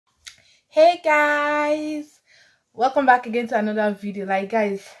Hey guys, welcome back again to another video.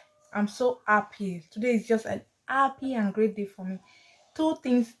 Guys, I'm so happy. Today is just an happy and great day for me. Two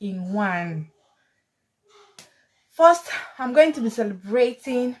things in one. First, I'm going to be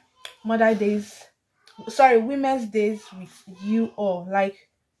celebrating Women's Days with you all.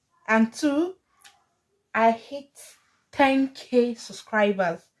 And two, I hit 10k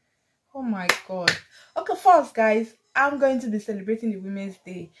subscribers. Oh my god. Okay, first guys, I'm going to be celebrating the Women's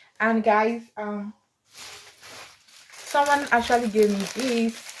Day. And guys, someone actually gave me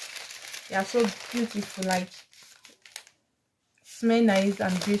this. They are so beautiful, smell nice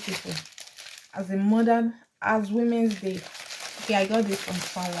and beautiful. As Women's Day. Okay, I got this from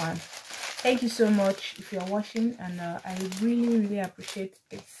someone. Thank you so much if you're watching, and I really appreciate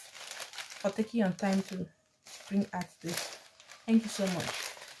this for taking your time to bring out this. Thank you so much.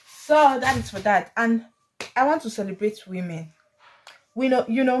 So that is for that. And I want to celebrate women. Women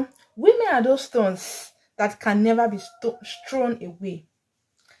are those stones that can never be thrown away.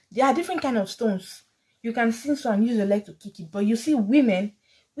 There are different kind of stones. You can sing so and use your leg to kick it. But you see, women,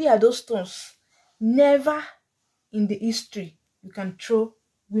 we are those stones. Never in the history you can throw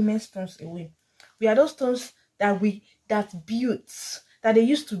women's stones away. We are those stones that they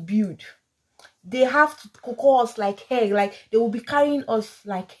used to build. They have to cocoa us like egg. They will be carrying us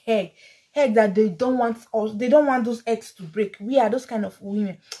like egg that they don't want us. They don't want those eggs to break. We are those kind of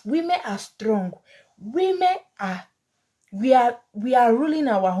women. Women are strong. We are ruling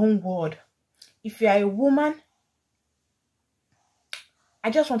our own world. If you are a woman, I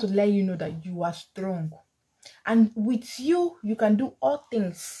just want to let you know that you are strong. And with you can do all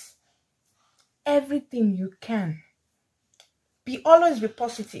things. Everything you can. Always be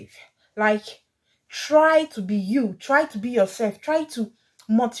positive. Try to be you. Try to be yourself. Try to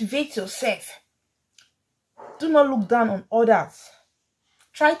motivate yourself. Do not look down on others.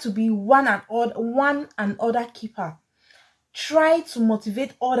 Try to be one another keeper. Try to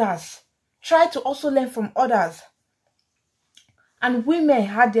motivate others. Try to also learn from others. And women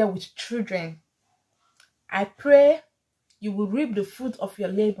are there with children. I pray you will reap the fruit of your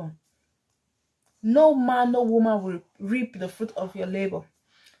labor. No man, no woman will reap the fruit of your labor.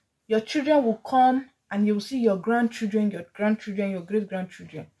 Your children will come and you will see your grandchildren, your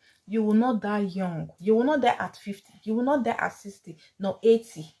great-grandchildren. You will not die young. You will not die at 50. You will not die at 60, nor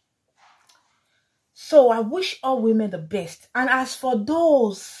 80. So I wish all women the best. And as for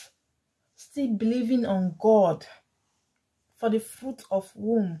those still believing on God for the fruit of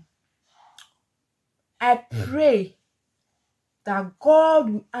womb, I pray that God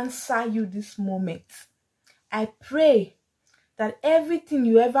will answer you this moment. I pray that everything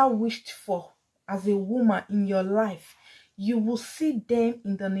you ever wished for as a woman in your life, you will see them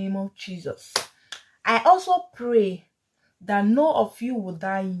in the name of Jesus. I also pray that none of you will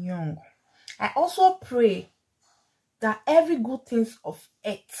die young. I also pray that every good things of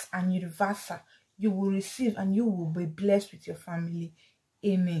earth and universal you will receive, and you will be blessed with your family.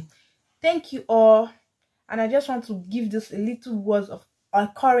 Amen. Thank you all. And I just want to give this a little words of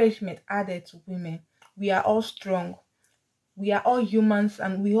encouragement added to women. We are all strong. We are all humans,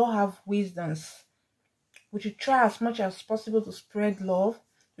 and we all have wisdoms. We should try as much as possible to spread love.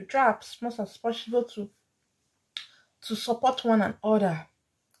 We try as much as possible to support one another.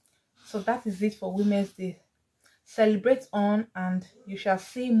 So that is it for Women's Day. Celebrate on, and you shall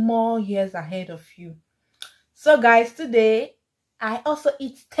see more years ahead of you. So guys, today I also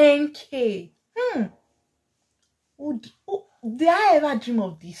hit 10k. Did I ever dream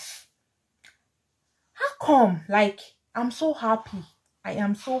of this? How come? I'm so happy. I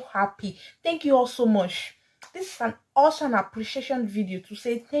am so happy. Thank you all so much. This is an awesome appreciation video to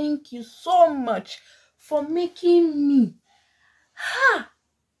say thank you so much for making me how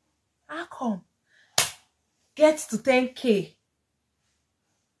come get to 10k.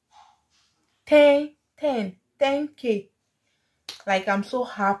 10k. I'm so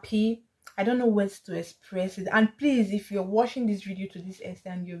happy. I don't know words to express it. And please, if you're watching this video to this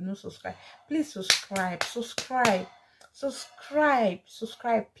extent and you've not subscribed, please subscribe,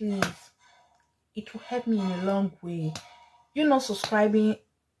 please. It will help me in a long way. You not subscribing,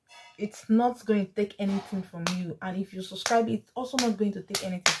 it's not going to take anything from you. And if you subscribe, it's also not going to take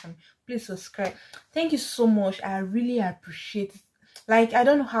anything from you. Please subscribe. Thank you so much. I really appreciate it. I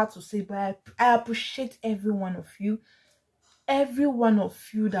don't know how to say, but I appreciate every one of you. Every one of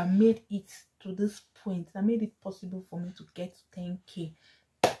you that made it to this point, that made it possible for me to get 10k.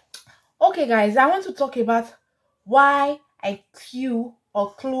 Okay guys, I want to talk about why I clue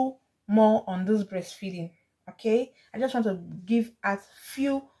more on this breastfeeding. Okay, I just want to give a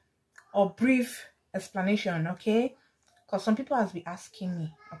few or brief explanation. Okay, because some people has been asking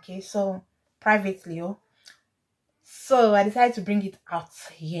me, okay, so privately, so I decided to bring it out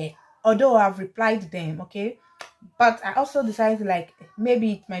here, although I've replied to them, okay, but I also decided like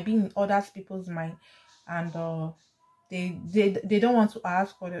maybe it might be in other people's mind, and they don't want to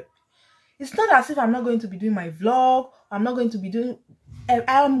ask for the. It's not as if I'm not going to be doing my vlog. I'm not going to be doing.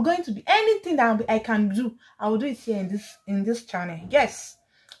 I'm going to be anything that I can do. I will do it here in this channel. Yes,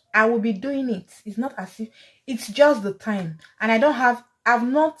 I will be doing it. It's not as if it's just the time, and I've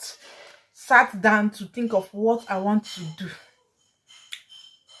not sat down to think of what I want to do.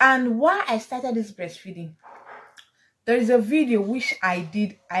 And why I started this breastfeeding, there is a video which I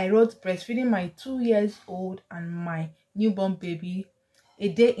did. I wrote breastfeeding my 2 years old and my newborn baby, a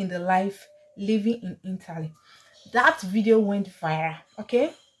day in the life living in Italy. That video went viral,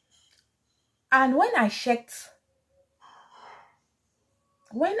 okay? And when I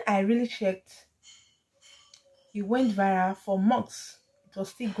really checked, it went viral for months. It was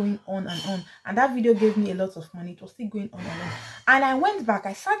still going on and on. And that video gave me a lot of money. It was still going on and on. And I went back.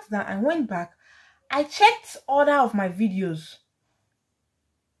 I sat down and went back. I checked other of my videos.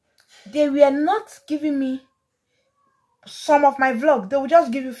 They were not giving me some of my vlogs. They will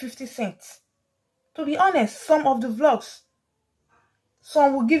just give you 50 cents. To be honest, some of the vlogs,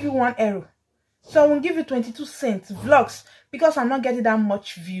 some will give you €1. Some will give you 22 cents vlogs because I'm not getting that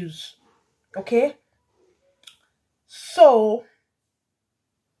much views. Okay? So,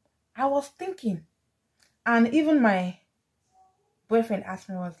 I was thinking, and even my boyfriend asked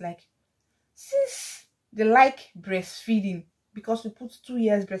me, was like, since they like breastfeeding, because we put 2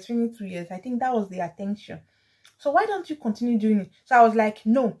 years, breastfeeding 2 years, I think that was the attention. So why don't you continue doing it? So I was like,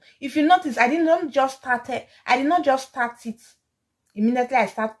 no. If you notice, I did not just start it immediately.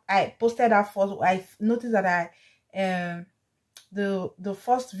 I posted that first. I noticed that the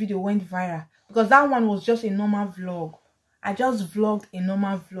first video went viral because that one was just a normal vlog. I just vlogged a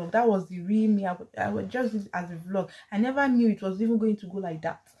normal vlog. That was the real me. I would just do it as a vlog. I never knew it was even going to go like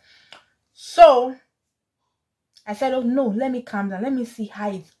that. So I said, oh no, let me calm down. Let me see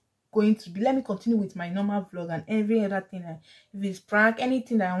how it's going to be. Let me continue with my normal vlog and every other thing. If it's prank,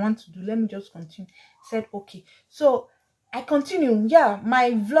 anything that I want to do, let me just continue. I said, okay. So I continue. Yeah,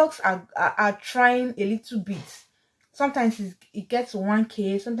 my vlogs are trying a little bit. Sometimes it gets to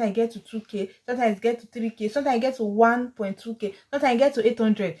 1K, sometimes it gets to 2K, sometimes it gets to 3K, sometimes it gets to 1.2K, sometimes it gets to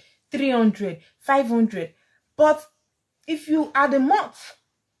 800, 300, 500. But if you add a month,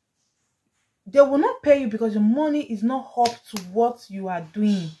 they will not pay you because your money is not up to what you are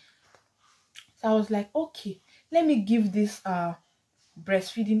doing. So I was like, okay, let me give this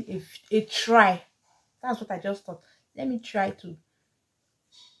breastfeeding a try. That's what I just thought. Let me try to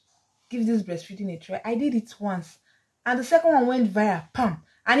give this breastfeeding a try. I did it once. And the second one went viral, pam.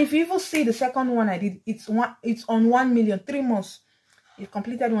 And if you even see the second one I did, it's on 1 million, 3 months. It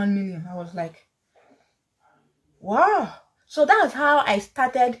completed 1 million. I was like, wow. So that's how I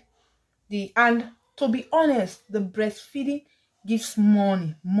started and to be honest, the breastfeeding gives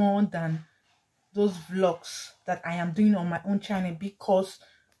money more than those vlogs that I am doing on my own channel because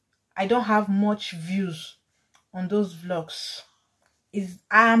I don't have much views on those vlogs.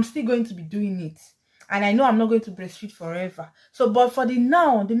 I am still going to be doing it. And I know I'm not going to breastfeed forever. So, but for the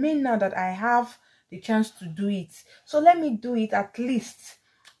main now that I have the chance to do it. So let me do it at least.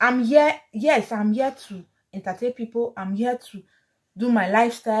 I'm here. Yes, I'm here to entertain people. I'm here to do my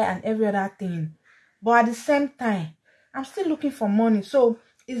lifestyle and every other thing. But at the same time, I'm still looking for money. So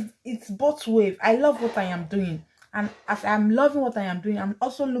it's both ways. I love what I am doing. And as I'm loving what I am doing, I'm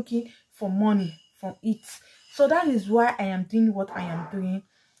also looking for money from it. So that is why I am doing what I am doing.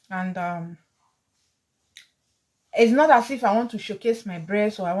 And it's not as if I want to showcase my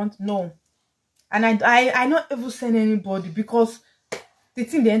breasts or I want to know. And I not even send anybody because the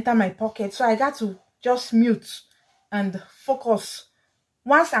thing they enter my pocket. So I got to just mute and focus.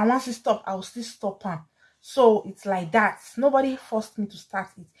 Once I want to stop, I will still stop them. So it's like that. Nobody forced me to start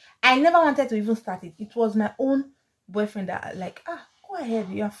it. I never wanted to even start it. It was my own boyfriend that like, go ahead,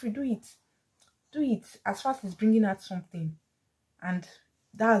 you are free, do it. Do it as fast as bringing out something. And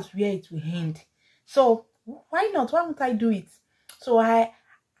that's where it will end. So why not? Why won't I do it? So I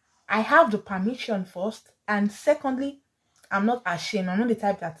have the permission first, and secondly, I'm not ashamed. I'm not the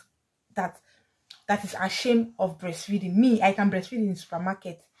type that is ashamed of breastfeeding. Me, I can breastfeed in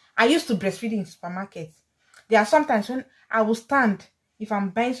supermarket. I used to breastfeed in supermarket. There are sometimes when I will stand, if I'm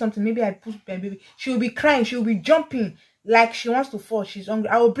buying something, maybe I put my baby, she will be crying, she will be jumping like she wants to fall, she's hungry.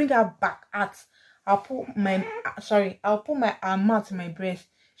 I will bring her back out. I'll put my mouth in my breast.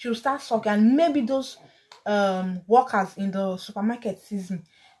 She will start sucking, and maybe those workers in the supermarket sees me.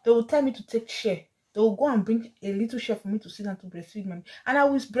 They will tell me to take share. They'll go and bring a little share for me to sit down to breastfeed my, and I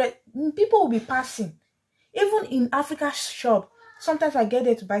will breast. People will be passing. Even in Africa shop, sometimes I get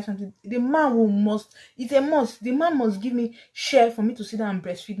there to buy something. The man must. It's a must. The man must give me share for me to sit down and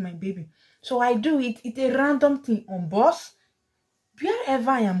breastfeed my baby. So I do it. It's a random thing on bus,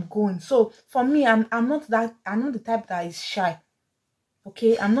 wherever I am going. So for me, I'm not the type that is shy.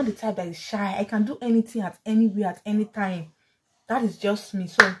 Okay, I'm not the type that is shy. I can do anything at anywhere at any time. That is just me.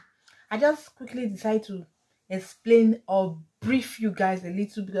 So I just quickly decided to explain or brief you guys a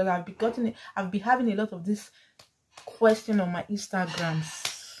little, because I've been having a lot of this question on my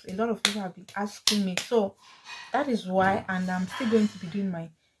Instagrams. A lot of people have been asking me. So that is why, and I'm still going to be doing my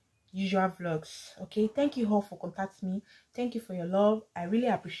usual vlogs. Okay, thank you all for contacting me. Thank you for your love. I really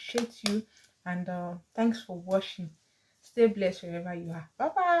appreciate you, and thanks for watching. Stay blessed wherever you are. Bye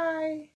bye.